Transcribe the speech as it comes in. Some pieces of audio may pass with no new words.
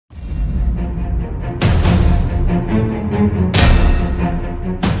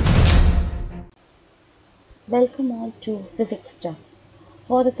welcome all to Physics Talk.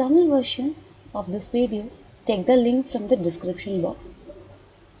 For the Tamil version of this video, take the link from the description box.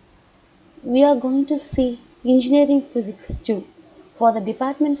 We are going to see Engineering Physics 2 for the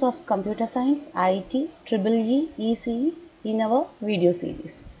departments of Computer Science, IT, EEE, ECE in our video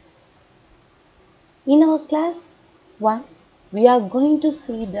series. In our class 1, we are going to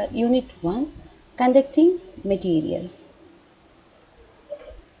see the Unit 1 Conducting Materials.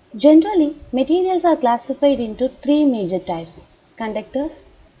 Generally, materials are classified into three major types: conductors,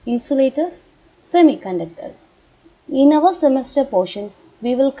 insulators, semiconductors. In our semester portions,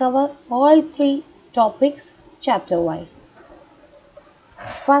 we will cover all three topics chapter-wise.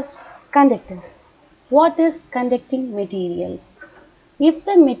 First, conductors. What is conducting materials? If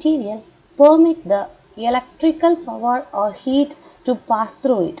the material permits the electrical power or heat to pass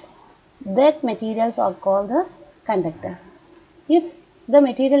through it, that materials are called as conductors. If the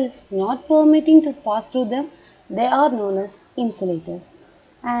material is not permitting to pass through them, they are known as insulators.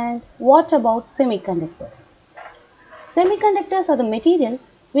 And what about semiconductors? Semiconductors are the materials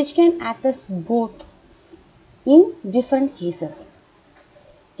which can act as both in different cases.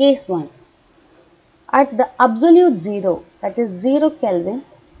 Case 1. At the absolute zero, that is 0 Kelvin,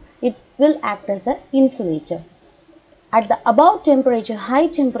 it will act as an insulator. At the above temperature, high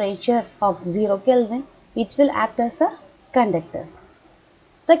temperature of 0 Kelvin, it will act as a conductor.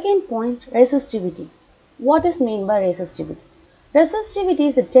 Second point, resistivity. What is meant by resistivity? Resistivity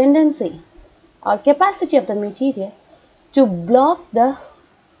is the tendency or capacity of the material to block the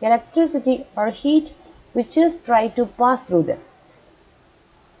electricity or heat which is tried to pass through them.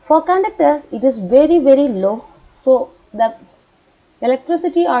 For conductors, it is very low, so the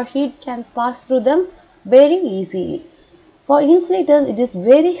electricity or heat can pass through them very easily. For insulators, it is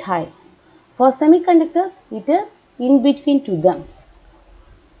very high. For semiconductors, it is in between to them.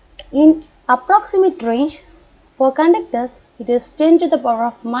 In approximate range, for conductors, it is 10 to the power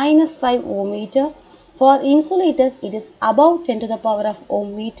of minus 5 ohm meter. For insulators, it is above 10 to the power of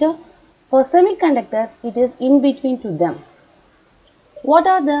ohm meter. For semiconductors, it is in between to them. What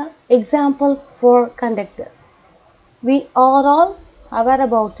are the examples for conductors? We are all aware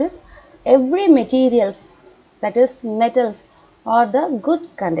about it. Every materials, that is metals, are the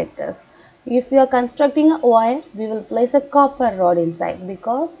good conductors. If we are constructing a wire, we will place a copper rod inside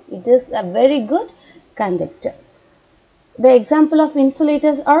because it is a very good conductor. The example of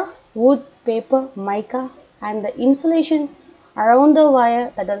insulators are wood, paper, mica, and the insulation around the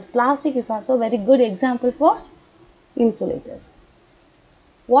wire, that is plastic, is also a very good example for insulators.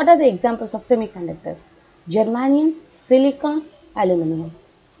 What are the examples of semiconductors? Germanium, silicon, aluminum.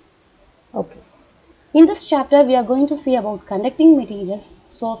 Okay. In this chapter, we are going to see about conducting materials.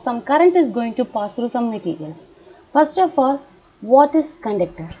 So, some current is going to pass through some materials. First of all, what is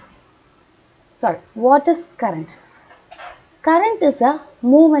conductors? What is current? Current is a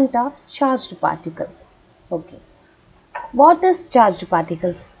movement of charged particles. Okay. What is charged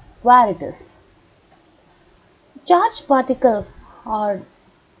particles? Where it is? Charged particles are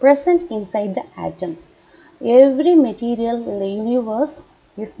present inside the atom. Every material in the universe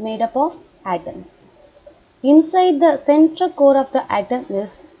is made up of atoms. Inside the central core of the atom is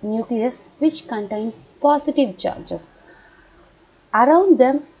nucleus, which contains positive charges. Around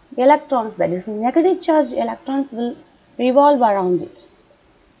them, electrons, that is negative charged electrons, will revolve around it.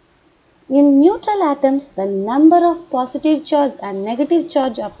 In neutral atoms, the number of positive charge and negative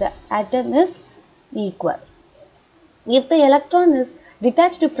charge of the atom is equal. If the electron is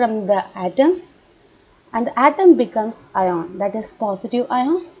detached from the atom and the atom becomes ion, that is positive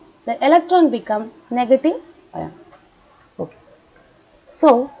ion, the electron becomes negative ion. Okay.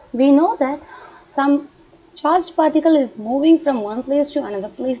 So, we know that some charged particle is moving from one place to another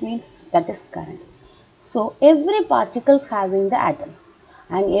place, means that is current. So, every particle is having the atom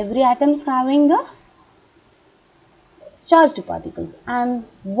and every atom is having the charged particles. And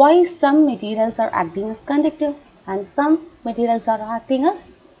why some materials are acting as conductor and some materials are acting as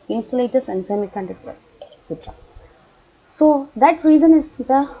insulators and semiconductors, etc. So, that reason is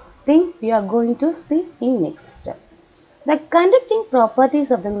the thing we are going to see in next step. The conducting properties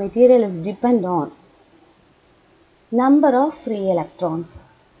of the material is depend on number of free electrons,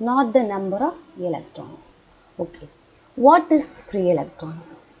 not the number of electrons. Okay. What is free electrons?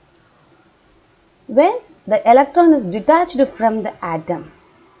 When the electron is detached from the atom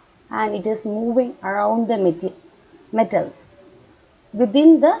and it is moving around the metals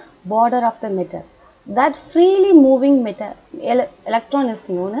within the border of the metal, that freely moving electron is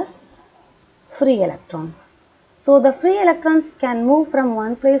known as free electrons. So, the free electrons can move from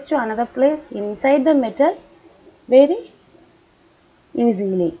one place to another place inside the metal very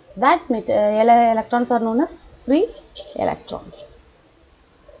easily. That electrons are known as free electrons.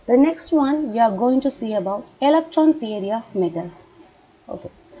 The next one we are going to see about electron theory of metals.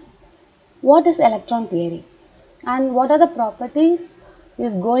 Okay. What is electron theory and what are the properties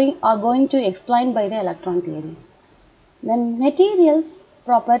are going to explain by the electron theory? The materials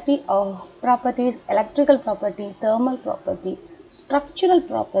properties, electrical property, thermal property, structural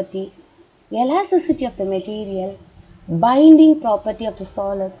property, elasticity of the material, binding property of the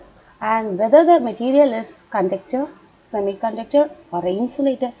solids, and whether the material is conductor, semiconductor or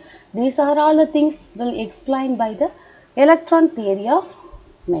insulator. These are all the things will explained by the electron theory of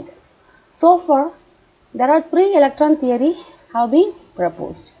metal. So far, there are three electron theory have been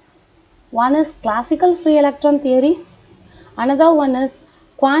proposed. One is classical free electron theory, another one is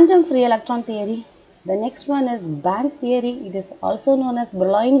quantum free electron theory, the next one is band theory, it is also known as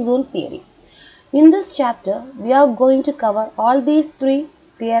Brillouin zone theory. In this chapter, we are going to cover all these three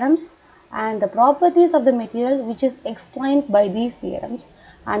theorems and the properties of the material which is explained by these theorems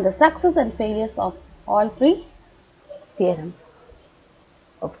and the success and failures of all three theorems.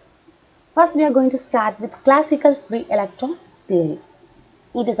 Okay. First, we are going to start with classical free electron theory.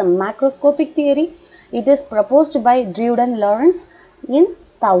 It is a macroscopic theory. It is proposed by Drude and Lawrence in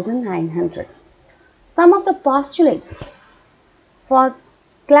 1900. Some of the postulates for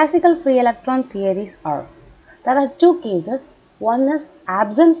classical free electron theories are: there are two cases. One is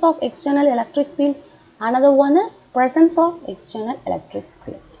absence of external electric field. Another one is presence of external electric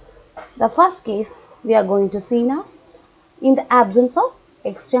field. The first case we are going to see now, in the absence of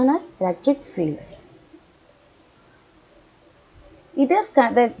external electric field.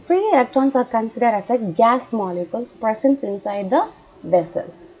 The free electrons are considered as a gas molecules present inside the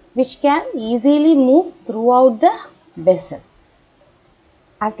vessel, which can easily move throughout the vessel.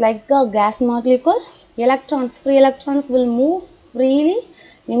 As like a gas molecule, free electrons will move freely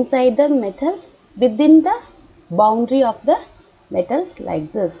inside the metals within the boundary of the metals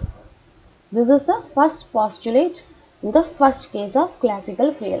like this. This is the first postulate in the first case of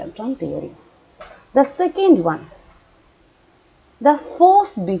classical free electron theory. The second one, the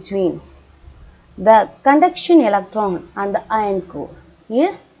force between the conduction electron and the ion core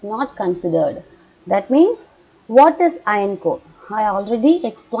is not considered. That means, what is ion core? I already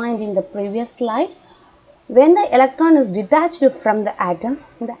explained in the previous slide. When the electron is detached from the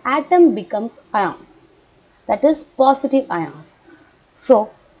atom becomes ion. That is positive ion.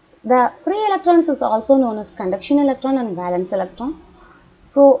 So, the free electrons is also known as conduction electron and valence electron.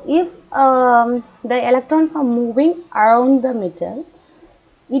 So, if the electrons are moving around the metal,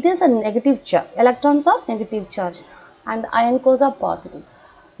 it is a negative charge. Electrons are negative charge and the ion cores are positive.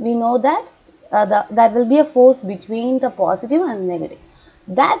 We know that there will be a force between the positive and negative.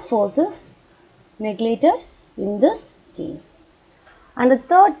 That force is neglected in this case. And the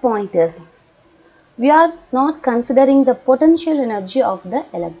third point is, we are not considering the potential energy of the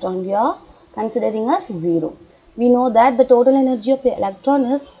electron. We are considering as zero. We know that the total energy of the electron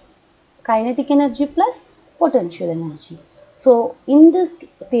is kinetic energy plus potential energy. So, in this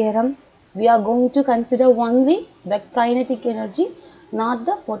theorem, we are going to consider only the kinetic energy, not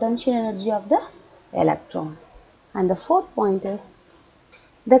the potential energy of the electron. And the fourth point is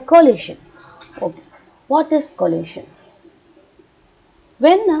the collision. Okay. What is collision?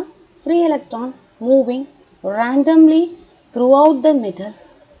 When a free electron moving randomly throughout the metal,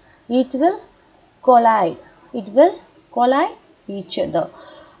 it will collide. It will collide each other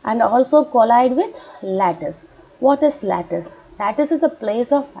and also collide with lattice. What is lattice? Lattice is a place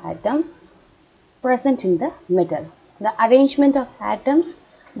of atom present in the metal. The arrangement of atoms,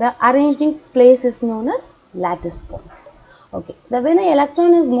 the arranging place is known as lattice point. Okay. When an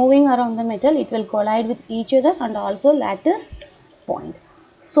electron is moving around the metal, it will collide with each other and also lattice point.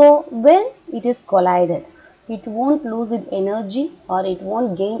 So, when it is collided, it won't lose its energy or it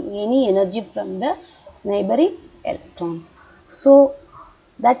won't gain any energy from the neighboring electrons. So,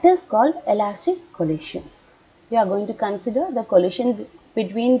 that is called elastic collision. We are going to consider the collision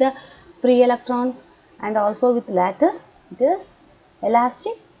between the free electrons and also with lattice. It is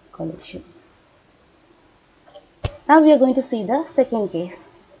elastic collision. Now we are going to see the second case,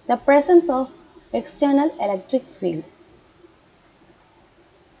 the presence of external electric field.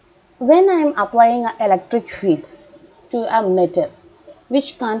 When I am applying an electric field to a metal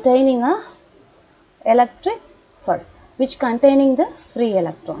which containing the free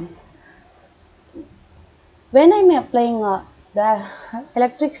electrons. When I am applying the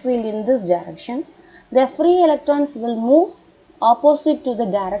electric field in this direction, the free electrons will move opposite to the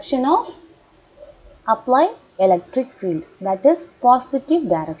direction of applied electric field, that is positive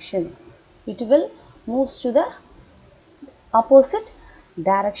direction. It will move to the opposite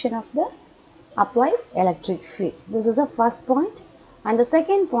direction of the applied electric field. This is the first point, and the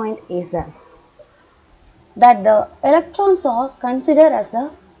second point is that the electrons are considered as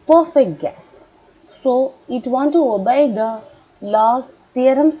a perfect gas. So it want to obey the laws,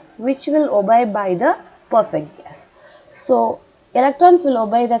 theorems which will obey by the perfect gas. So electrons will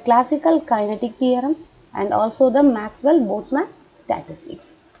obey the classical kinetic theorem and also the Maxwell-Boltzmann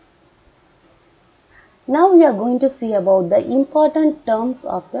statistics. Now we are going to see about the important terms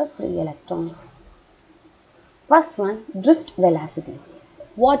of the free electrons. First one, drift velocity.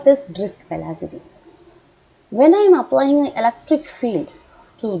 What is drift velocity? When I am applying an electric field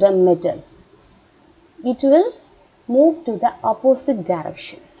to the metal, it will move to the opposite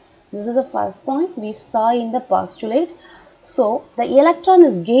direction. This is the first point we saw in the postulate. So the electron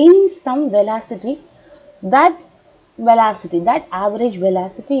is gaining some velocity. That average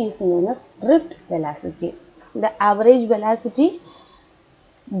velocity is known as drift velocity. The average velocity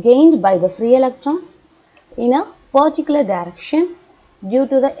gained by the free electron in a particular direction due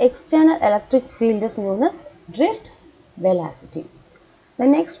to the external electric field is known as drift velocity. The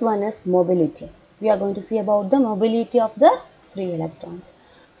next one is mobility. We are going to see about the mobility of the free electrons.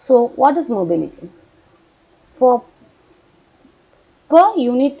 So what is mobility? For per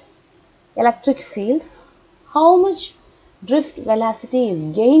unit electric field, how much drift velocity is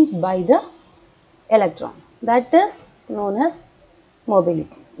gained by the electron? That is known as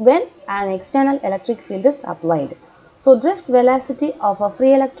mobility when an external electric field is applied. So drift velocity of a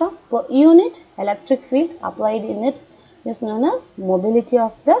free electron per unit electric field applied in it is known as mobility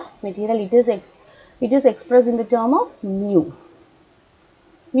of the material. It is expressed in the term of mu.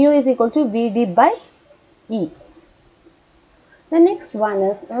 Mu is equal to Vd by E. The next one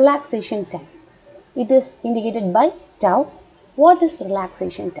is relaxation time. It is indicated by tau. What is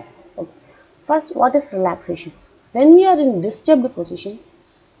relaxation time? Okay. First, what is relaxation? When we are in disturbed position,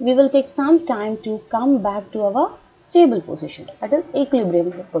 we will take some time to come back to our stable position, that is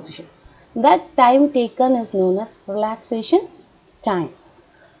equilibrium position. That time taken is known as relaxation time.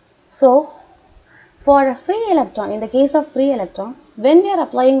 So, for a free electron, in the case of free electron, when we are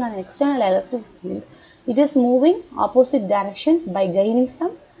applying an external electric field, it is moving opposite direction by gaining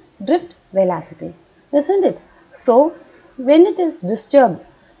some drift velocity, isn't it? So, when it is disturbed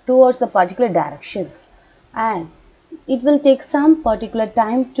towards the particular direction and it will take some particular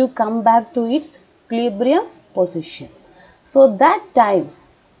time to come back to its equilibrium position. So, that time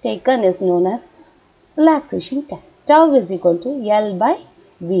taken is known as relaxation time. Tau is equal to L by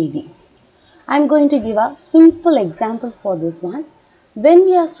Vd. I am going to give a simple example for this one. When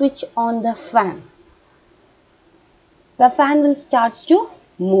we are switch on the fan will start to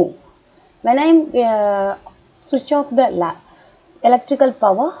move. When I switch off the electrical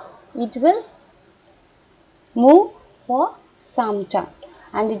power, it will move for some time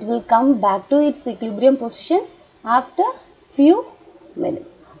and it will come back to its equilibrium position after few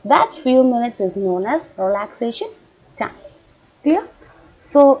minutes. That few minutes is known as relaxation time. Clear?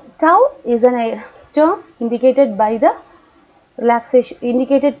 So tau is a term indicated by the relaxation,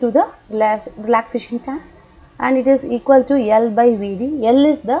 indicated to the relaxation time, and it is equal to L by Vd. L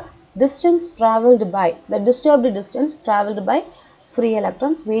is the distance travelled by, the disturbed distance travelled by free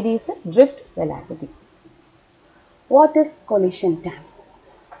electrons. Vd is the drift velocity. What is collision time?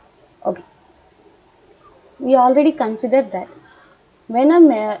 Okay, we already considered that when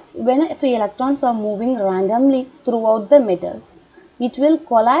free electrons are moving randomly throughout the metals, it will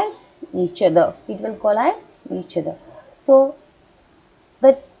collide each other. So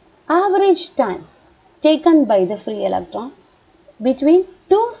the average time taken by the free electron between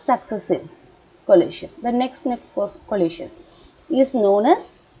two successive collision, the next collision, is known as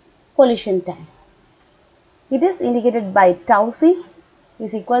collision time. It is indicated by tau c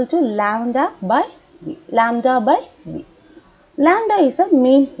is equal to lambda by v. Lambda is the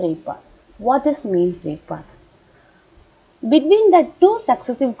mean free path. What is mean free path? Between the two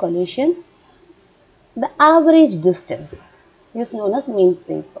successive collisions, the average distance is known as mean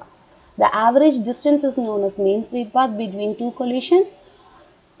free path. The average distance is known as mean free path between two collisions,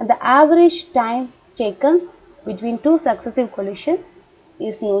 and the average time taken between two successive collisions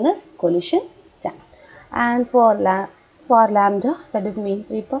is known as collision time. And for lambda, that is mean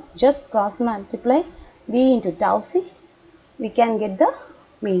free path, just cross multiply v into tau c, we can get the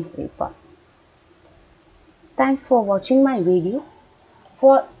mean free path. Thanks for watching my video.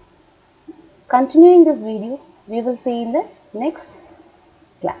 For continuing this video, we will see in the next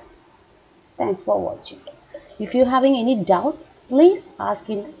class. Thanks for watching. If you are having any doubt, please ask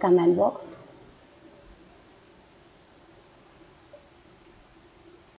in the comment box.